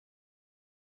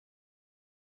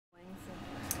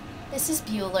This is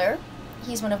Bueller.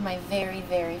 He's one of my very,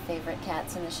 very favorite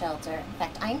cats in the shelter. In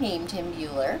fact, I named him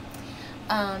Bueller.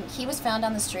 He was found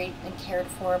on the street and cared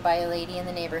for by a lady in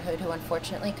the neighborhood who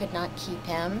unfortunately could not keep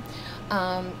him.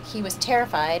 He was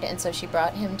terrified, and so she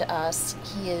brought him to us.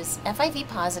 He is FIV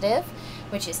positive,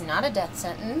 which is not a death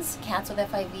sentence. Cats with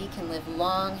FIV can live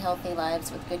long, healthy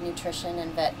lives with good nutrition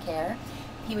and vet care.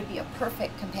 He would be a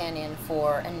perfect companion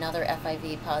for another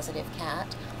FIV positive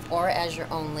cat, or as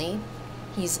your only.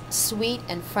 He's sweet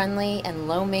and friendly and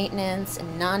low maintenance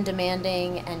and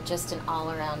non-demanding and just an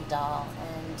all-around doll.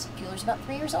 And Bueller's about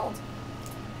 3 years old.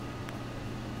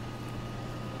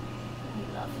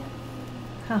 We love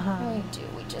him. We do.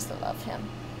 We just love him.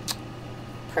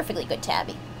 Perfectly good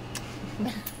tabby.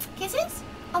 Kisses?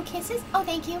 Oh, kisses? Oh,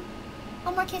 thank you.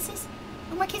 Oh, more kisses.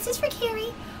 Oh, more kisses for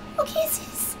Carrie. Oh,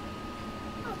 kisses.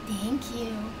 Oh, thank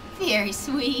you. Very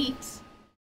sweet.